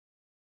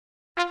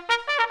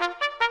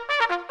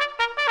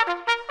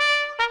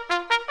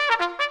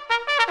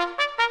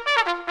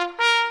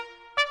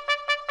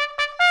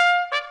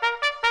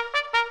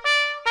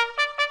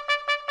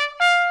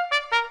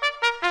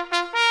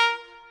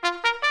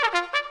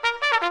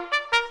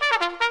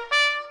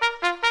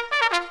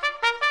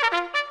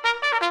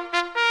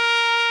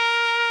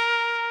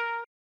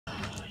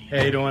Hey,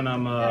 how you doing?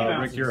 I'm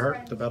Rick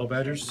Earhart, the Battle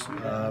Badgers,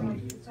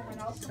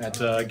 at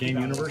Game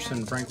Universe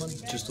in Franklin,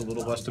 just a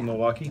little west of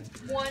Milwaukee.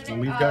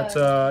 And we've got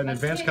an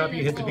advanced copy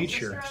of Hit the Beach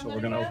here, so we're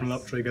going to open it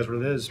up, show you guys what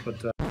it is.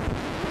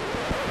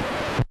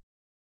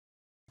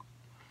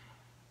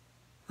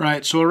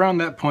 Right, so around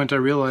that point I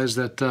realized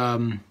that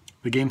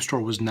the game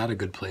store was not a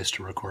good place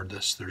to record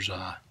this. There's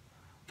a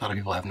lot of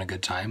people having a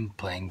good time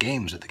playing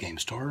games at the game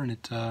store, and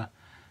it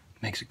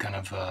makes it kind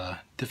of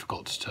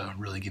difficult to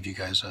really give you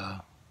guys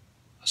a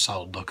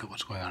solid look at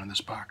what's going on in this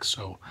box.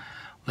 So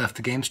left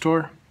the game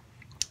store,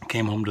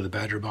 came home to the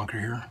Badger bunker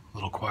here, a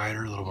little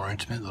quieter, a little more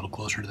intimate, a little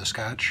closer to the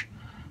scotch.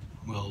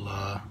 We'll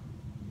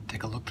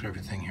take a look at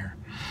everything here.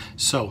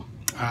 So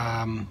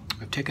I've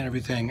taken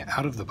everything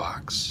out of the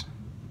box,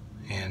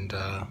 and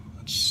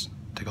let's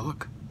take a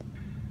look.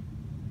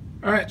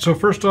 All right, so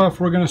first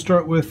off, we're going to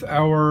start with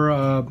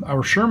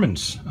our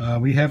Shermans.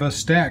 We have a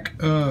stack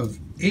of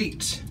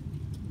 8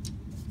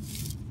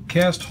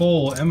 cast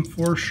hole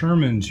M4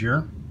 Shermans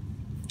here.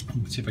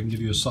 Let's see if I can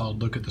give you a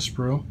solid look at the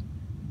sprue.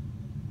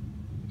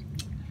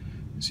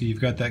 See, you've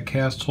got that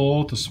cast hole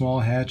with the small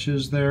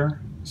hatches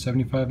there,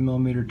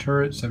 75mm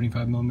turret,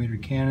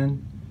 75mm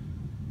cannon.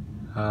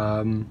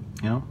 You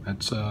know,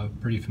 that's a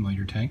pretty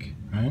familiar tank,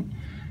 right?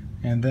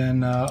 And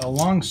then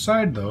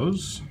alongside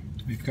those,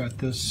 we've got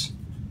this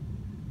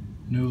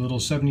new little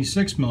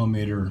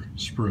 76mm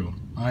sprue.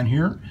 On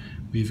here,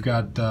 we've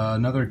got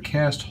another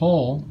cast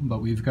hole,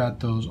 but we've got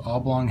those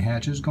oblong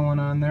hatches going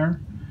on there.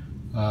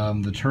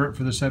 The turret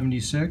for the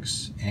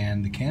 76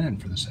 and the cannon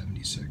for the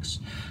 76.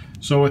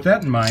 So with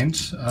that in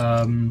mind,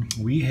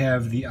 we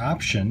have the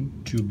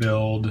option to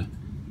build,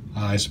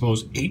 I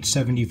suppose, 8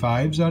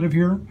 75s out of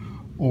here,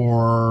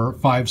 or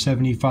 5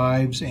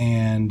 75s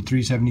and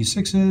 3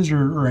 76s,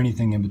 or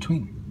anything in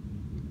between.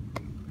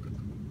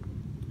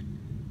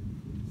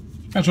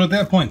 And so at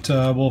that point,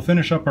 we'll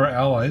finish up our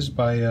allies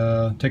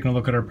by taking a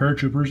look at our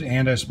paratroopers,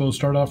 and I suppose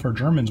start off our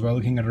Germans by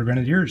looking at our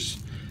grenadiers.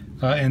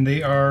 And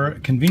they are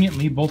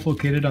conveniently both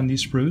located on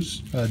these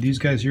sprues. These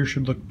guys here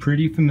should look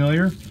pretty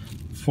familiar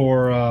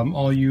for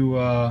all you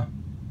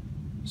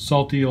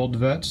salty old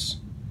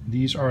vets.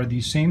 These are the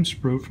same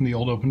sprue from the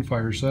old open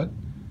fire set.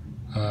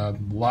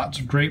 Lots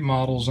of great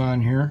models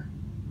on here.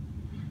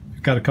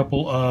 We've got a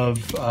couple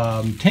of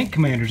tank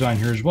commanders on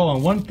here as well.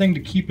 And one thing to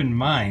keep in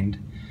mind,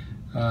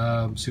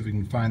 let's see if we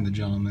can find the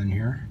gentleman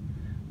here.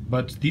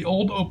 But the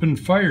old open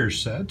fire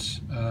set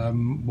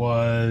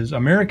was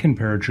American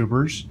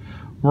paratroopers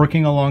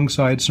working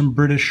alongside some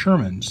British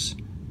Shermans.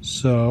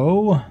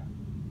 So,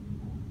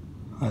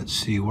 let's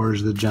see,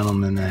 where's the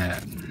gentleman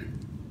at?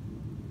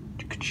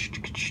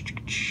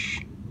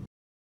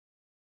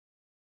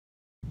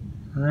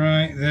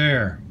 Right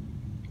there.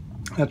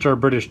 That's our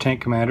British tank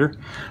commander.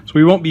 So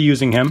we won't be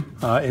using him.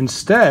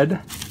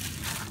 Instead,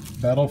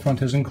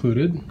 Battlefront has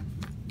included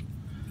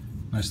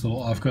nice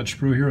little off-cut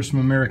sprue here with some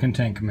American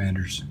tank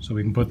commanders. So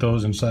we can put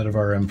those inside of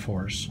our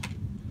M4s.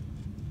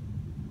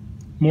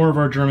 More of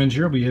our Germans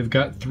here. We have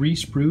got 3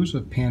 sprues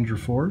of Panzer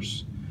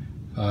IVs.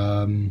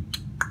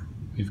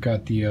 We've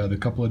got the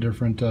couple of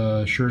different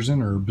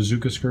Scherzen or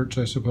bazooka skirts,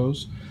 I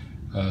suppose.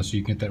 So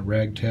you can get that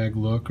ragtag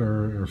look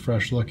or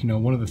fresh look. You know,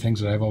 one of the things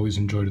that I've always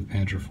enjoyed with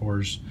Panzer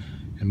IVs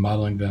and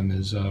modeling them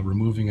is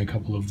removing a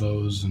couple of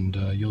those, and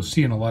you'll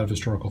see in a lot of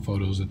historical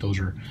photos that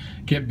those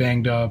get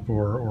banged up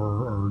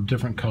or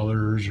different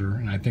colors,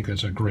 and I think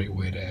that's a great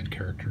way to add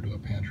character to a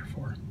Panzer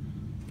IV.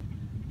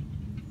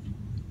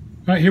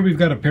 All right, here we've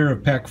got a pair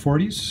of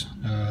PaK-40s,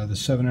 the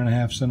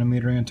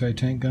 7.5cm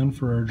anti-tank gun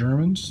for our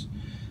Germans.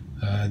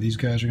 These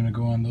guys are going to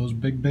go on those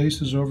big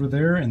bases over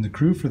there, and the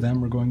crew for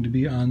them are going to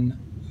be on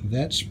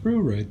that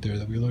sprue right there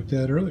that we looked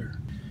at earlier.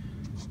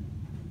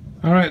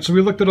 All right, so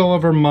we looked at all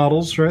of our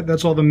models, right?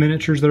 That's all the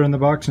miniatures that are in the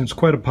box, and it's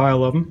quite a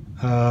pile of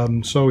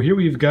them. So here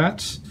we've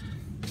got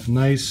a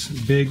nice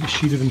big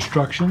sheet of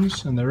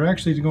instructions, and they're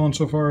actually going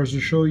so far as to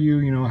show you,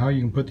 you know, how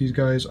you can put these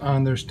guys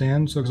on their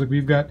stands. So it looks like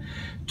we've got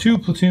 2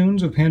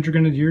 platoons of Panzer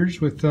Grenadiers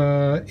with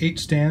 8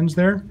 stands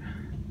there.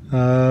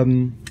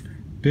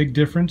 Big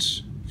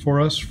difference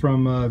for us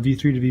from V3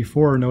 to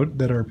V4. Note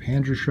that our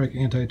Panzerschreck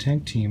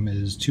anti-tank team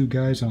is 2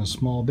 guys on a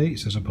small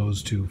base as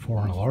opposed to 4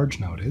 on a large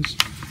nowadays.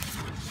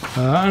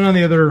 And on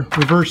the other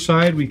reverse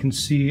side, we can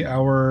see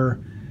our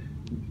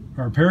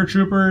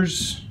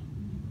paratroopers,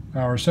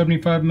 our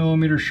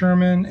 75mm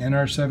Sherman, and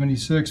our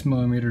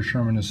 76mm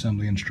Sherman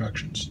assembly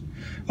instructions.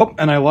 Oh,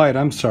 and I lied,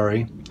 I'm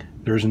sorry.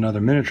 There's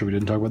another miniature we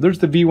didn't talk about. There's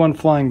the V1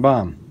 flying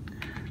bomb.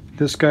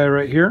 This guy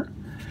right here.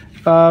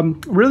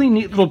 Really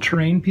neat little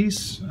terrain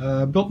piece.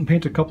 Built and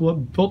painted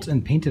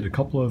a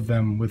couple of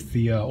them with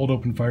the old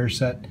open fire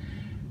set.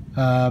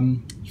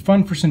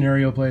 Fun for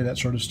scenario play, that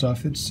sort of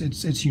stuff.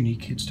 It's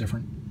unique, it's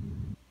different.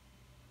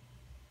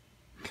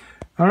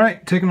 All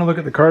right, taking a look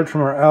at the cards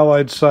from our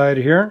allied side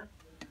here.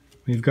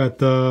 We've got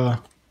the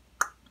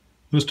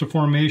list of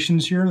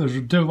formations here. There's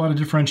a lot of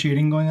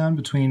differentiating going on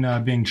between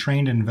being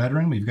trained and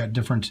veteran. We've got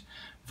different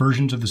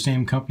versions of the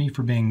same company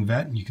for being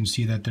vet, and you can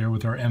see that there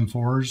with our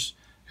M4s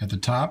at the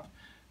top.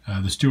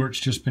 The Stuarts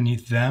just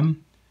beneath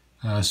them.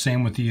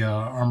 Same with the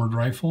armored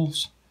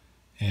rifles.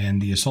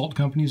 And the assault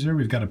companies there,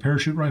 we've got a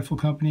parachute rifle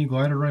company,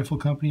 glider rifle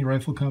company,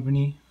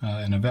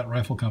 and a vet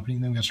rifle company.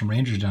 And then we've got some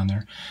Rangers down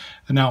there.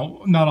 And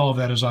now, not all of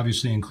that is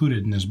obviously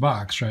included in this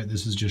box, right?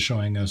 This is just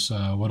showing us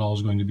what all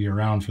is going to be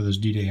around for this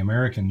D-Day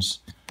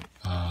Americans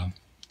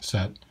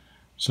set.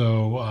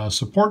 So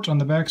support on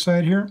the back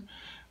side here.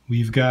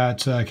 We've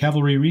got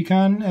cavalry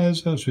recon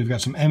so we've got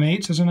some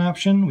M8s as an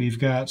option. We've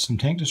got some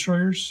tank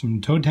destroyers,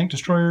 some towed tank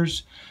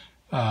destroyers,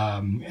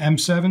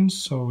 M7s,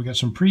 so we got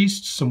some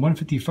priests, some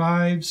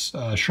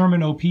 155s,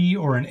 Sherman OP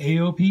or an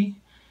AOP,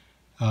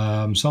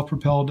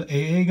 self-propelled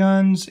AA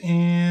guns,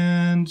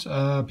 and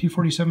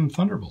P-47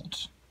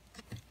 Thunderbolts.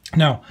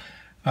 Now,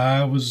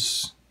 it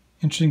was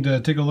interesting to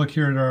take a look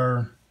here at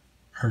our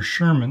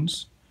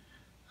Shermans.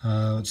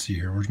 Let's see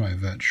here, where's my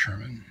vet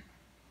Sherman?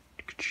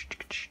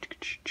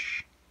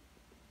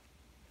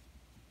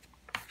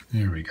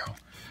 There we go.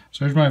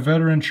 So there's my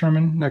veteran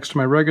Sherman next to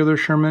my regular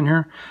Sherman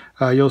here.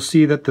 You'll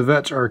see that the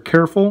vets are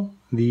careful.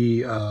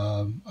 The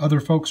other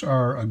folks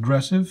are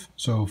aggressive,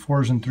 so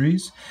 4s and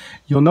 3s.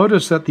 You'll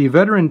notice that the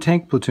veteran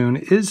tank platoon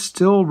is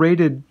still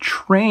rated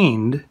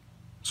trained,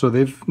 so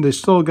they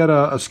still got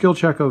a skill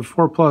check of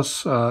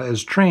 4+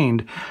 as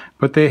trained,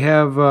 but they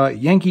have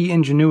Yankee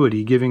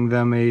ingenuity, giving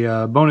them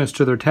a bonus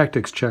to their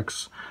tactics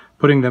checks,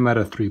 putting them at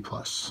a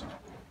 3+.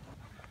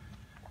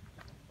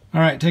 All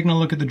right, taking a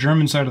look at the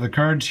German side of the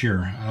cards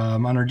here.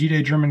 On our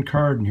D-Day German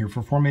card in here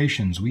for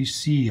formations, we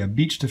see a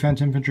Beach Defense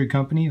Infantry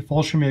Company, a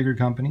Fallschirmjäger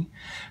Company,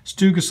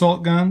 Stug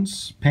Assault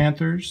Guns,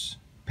 Panthers,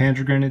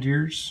 Panzer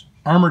Grenadiers,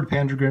 Armored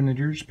Panzer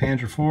Grenadiers,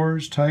 Panzer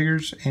IVs,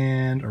 Tigers,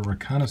 and a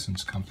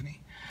Reconnaissance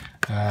Company.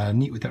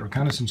 Neat with that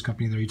Reconnaissance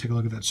Company there. You take a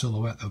look at that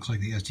silhouette. That looks like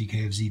the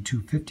SDKFZ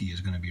 250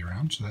 is going to be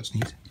around, so that's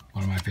neat.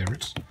 One of my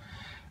favorites.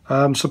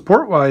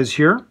 Support-wise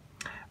here,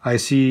 I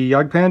see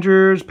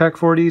Jagdpanzers,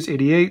 Pak-40s,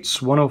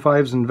 88s,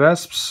 105s and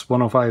Vesps,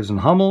 105s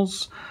and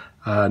Hummels,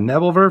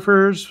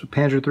 Nebelwerfers,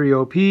 Panzer III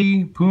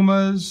OP,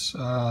 Pumas,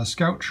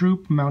 Scout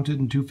Troop mounted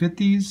in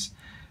 250s,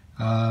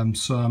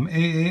 some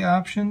AA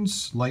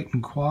options, light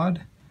and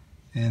quad,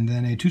 and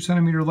then a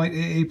 2cm light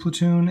AA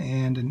platoon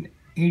and an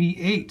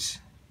 88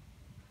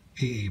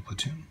 AA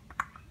platoon.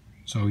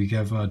 So you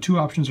have two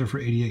options are for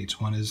 88s.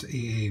 One is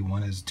AA,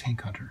 one is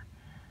Tank Hunter.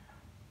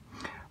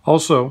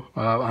 Also,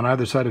 on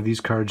either side of these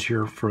cards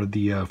here for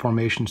the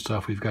formation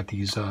stuff, we've got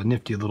these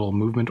nifty little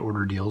movement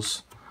order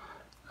deals.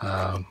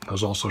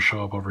 Those also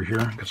show up over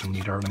here. Got some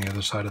neat art on the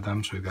other side of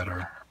them. So we've got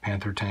our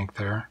Panther tank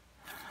there.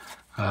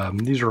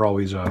 These are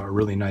always a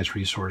really nice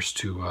resource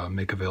to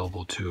make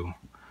available to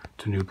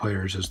new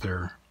players as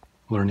they're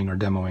learning or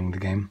demoing the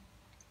game.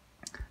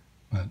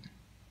 But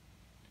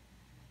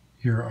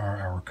here are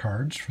our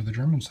cards for the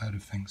German side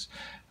of things.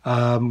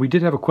 We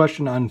did have a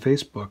question on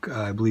Facebook.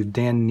 I believe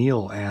Dan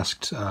Neal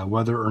asked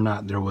whether or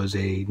not there was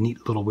a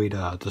neat little way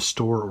to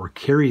store or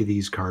carry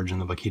these cards,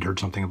 and like he'd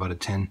heard something about a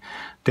tin.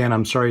 Dan,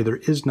 I'm sorry, there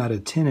is not a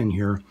tin in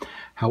here.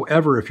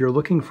 However, if you're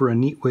looking for a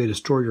neat way to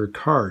store your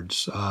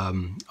cards,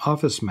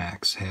 Office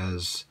Max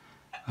has,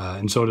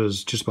 and so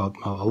does just about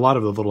a lot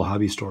of the little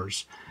hobby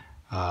stores,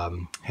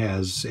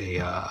 has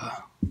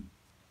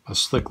a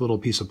slick little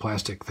piece of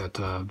plastic that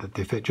that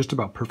they fit just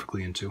about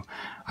perfectly into.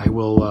 I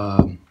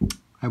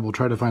will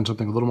try to find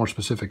something a little more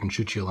specific and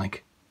shoot you a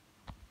link.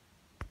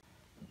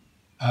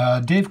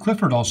 Dave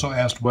Clifford also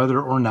asked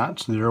whether or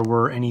not there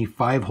were any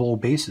 5-hole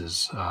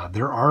bases.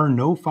 There are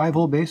no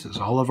 5-hole bases.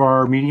 All of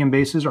our medium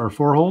bases are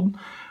 4-hole.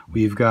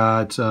 We've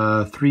got 3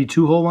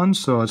 2-hole ones,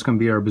 so it's going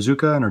to be our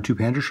bazooka and our 2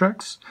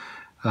 Panzerschrecks.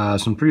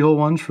 Some 3-hole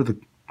ones for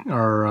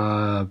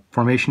our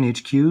formation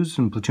HQs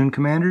and platoon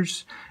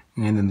commanders.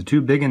 And then the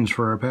 2 big ones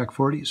for our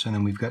Pak-40s. And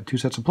then we've got 2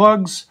 sets of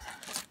plugs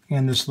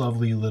and this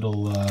lovely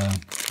little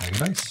bag of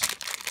dice.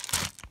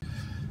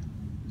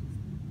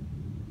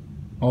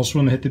 Also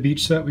in the Hit the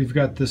Beach set, we've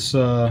got this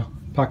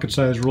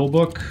pocket-sized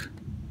rulebook.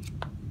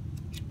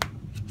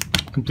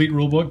 Complete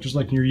rulebook, just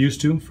like you're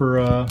used to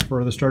for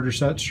the starter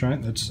sets,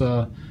 right? That's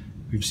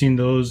we've seen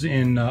those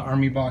in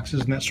army boxes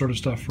and that sort of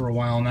stuff for a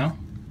while now.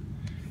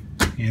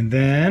 And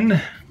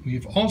then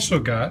we've also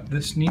got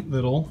this neat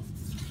little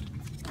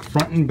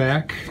front and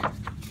back,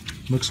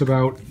 looks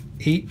about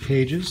 8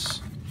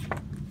 pages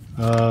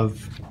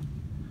of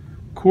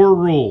core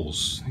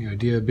rules. The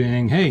idea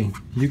being, hey,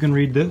 you can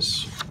read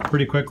this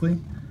pretty quickly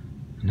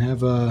and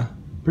have a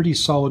pretty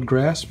solid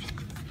grasp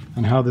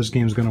on how this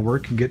game is going to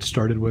work and get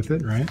started with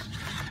it, right?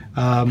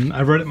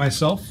 I've read it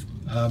myself.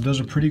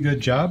 Does a pretty good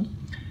job.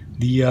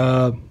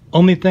 The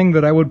only thing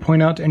that I would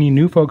point out to any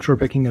new folks who are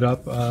picking it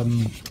up,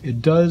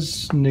 it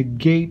does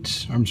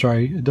neglect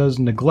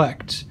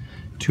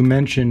to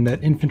mention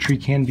that infantry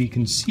can be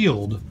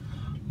concealed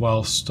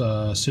whilst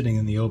sitting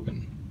in the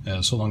open,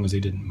 so long as they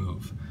didn't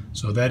move.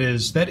 So that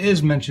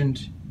is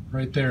mentioned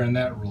right there in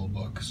that rule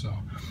book. So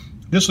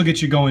this will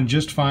get you going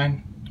just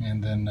fine,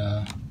 and then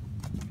the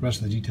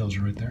rest of the details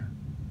are right there.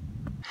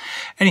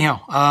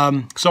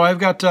 Anyhow, so I've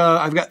got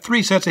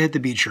 3 sets of Hit the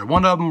Beach here.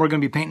 One of them we're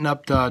going to be painting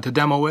up to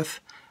demo with.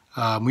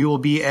 We will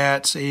be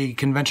at a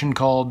convention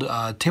called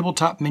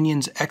Tabletop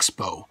Minions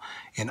Expo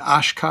in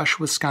Oshkosh,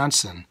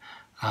 Wisconsin,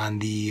 on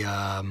the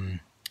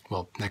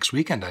well, next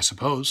weekend, I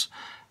suppose.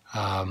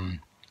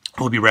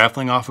 We'll be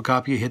raffling off a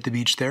copy of Hit the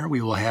Beach there.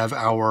 We will have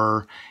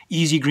our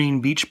Easy Green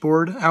Beach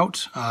board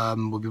out.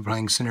 We'll be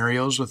playing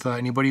scenarios with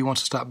anybody who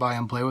wants to stop by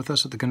and play with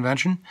us at the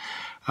convention.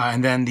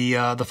 And then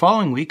the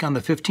following week, on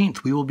the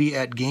 15th, we will be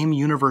at Game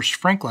Universe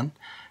Franklin.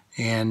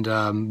 And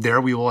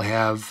there we will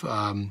have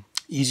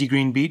Easy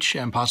Green Beach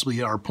and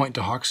possibly our Point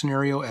to Hawk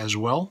scenario as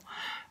well.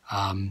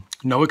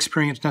 No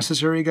experience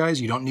necessary,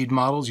 guys. You don't need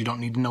models. You don't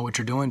need to know what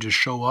you're doing. Just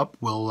show up.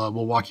 We'll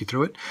walk you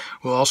through it.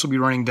 We'll also be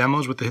running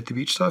demos with the Hit the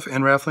Beach stuff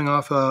and raffling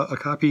off a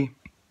copy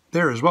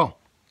there as well.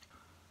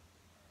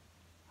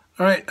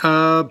 All right,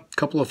 a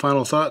couple of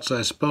final thoughts,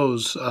 I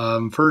suppose.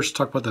 First,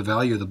 talk about the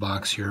value of the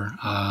box here.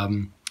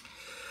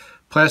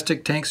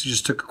 Plastic tanks,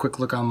 just took a quick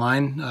look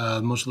online.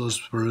 Most of those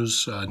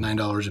sprues,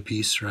 $9 a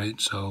piece, right?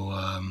 So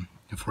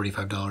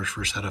 $45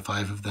 for a set of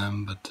 5 of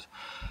them, but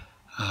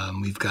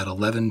we've got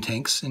 11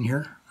 tanks in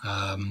here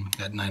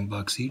at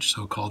 $9 each,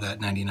 so call that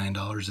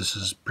 $99. This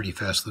is pretty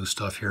fast loose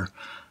stuff here.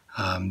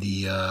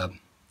 The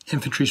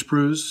infantry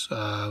sprues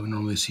we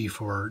normally see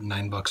for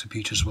 $9 a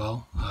piece as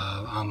well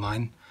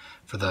online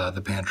for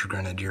the Panther,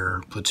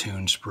 Grenadier,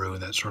 Platoon sprue,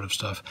 that sort of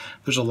stuff.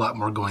 There's a lot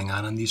more going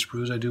on these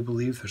sprues, I do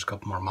believe. There's a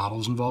couple more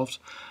models involved.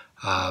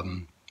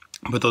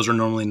 But those are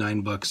normally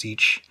 $9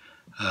 each.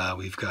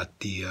 We've got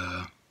the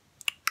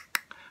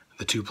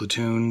 2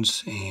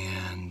 platoons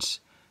and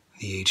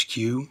the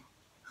HQ,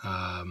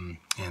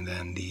 and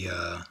then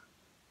the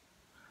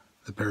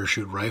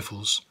parachute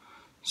rifles.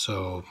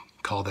 So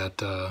call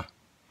that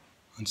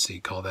let's see,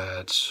 call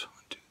that,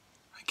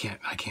 I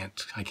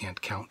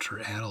can't count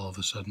or add all of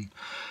a sudden.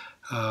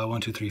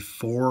 1, 2, 3,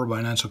 4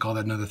 by 9, so call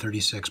that another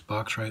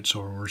 $36, right?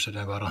 So we're sitting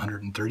at about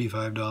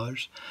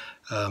 $135.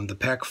 The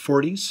Pak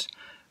 40s,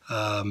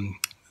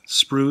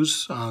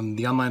 sprues on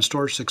the online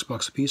store,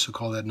 $6 a piece, so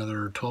call that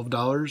another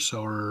 $12.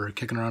 So we're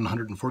kicking around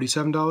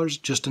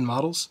 $147 just in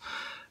models.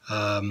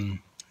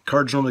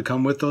 Cards normally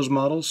come with those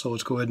models, so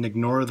let's go ahead and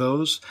ignore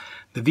those.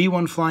 The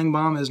V1 Flying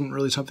Bomb isn't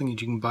really something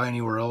that you can buy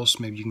anywhere else.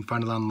 Maybe you can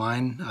find it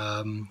online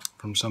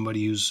from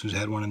somebody who's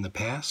had one in the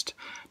past.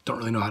 Don't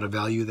really know how to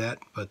value that,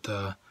 but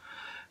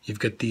you've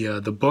got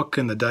the book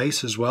and the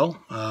dice as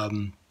well.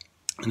 And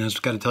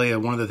I've got to tell you,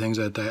 one of the things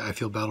that I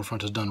feel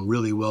Battlefront has done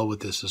really well with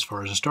this as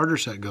far as a starter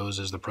set goes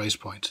is the price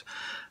point.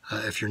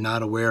 If you're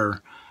not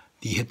aware,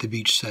 the Hit the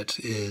Beach set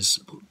is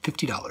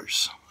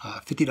 $50.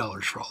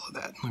 $50 for all of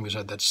that. Like I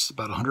said, that's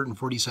about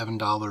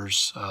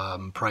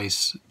 $147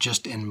 price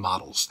just in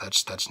models.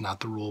 That's not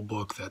the rule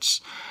book.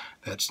 That's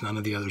none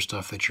of the other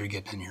stuff that you're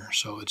getting in here.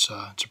 So it's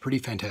a pretty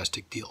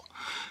fantastic deal.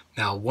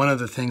 Now, one of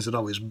the things that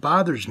always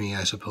bothers me,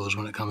 I suppose,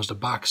 when it comes to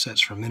box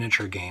sets for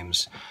miniature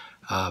games,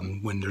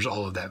 when there's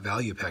all of that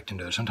value packed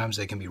into it, sometimes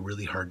they can be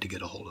really hard to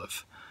get a hold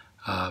of.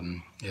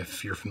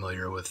 If you're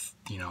familiar with,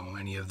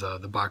 any of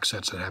the box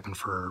sets that happen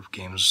for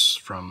games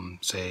from,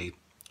 say,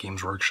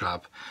 Games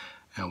Workshop,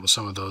 with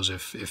some of those,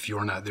 if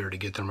you're not there to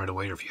get them right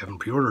away, or if you haven't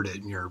pre-ordered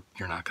it, you're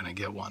not going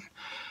to get one.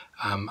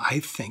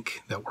 I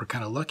think that we're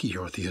kind of lucky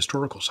here with the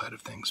historical side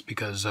of things,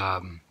 because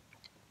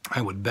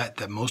I would bet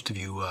that most of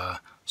you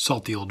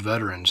salty old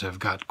veterans have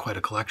got quite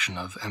a collection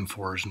of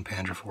M4s and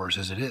Panzer IVs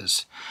as it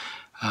is.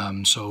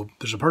 So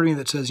there's a part of me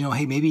that says,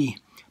 hey, maybe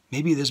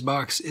this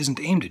box isn't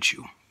aimed at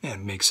you.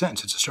 And it makes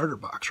sense. It's a starter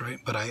box, right?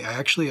 But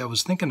I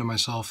was thinking to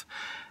myself,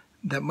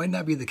 that might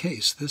not be the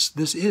case.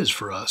 This is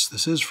for us.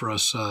 This is for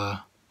us,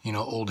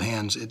 old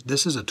hands.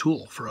 This is a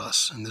tool for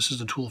us, and this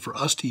is a tool for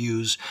us to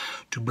use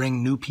to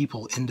bring new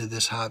people into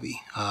this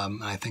hobby.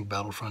 I think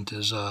Battlefront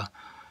is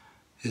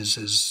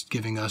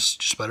giving us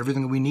just about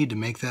everything that we need to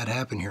make that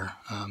happen here.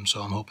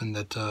 So I'm hoping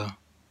that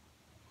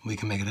we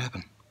can make it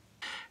happen.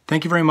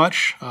 Thank you very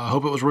much.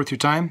 Hope it was worth your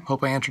time.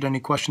 Hope I answered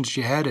any questions that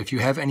you had. If you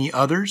have any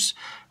others,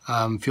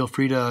 feel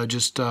free to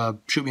just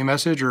shoot me a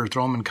message or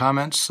throw them in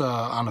comments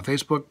on a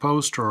Facebook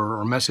post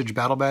or message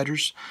Battle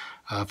Badgers.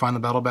 Find the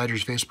Battle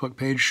Badgers Facebook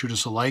page, shoot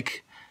us a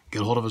like,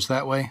 get a hold of us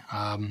that way,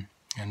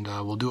 and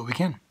we'll do what we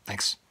can.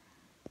 Thanks.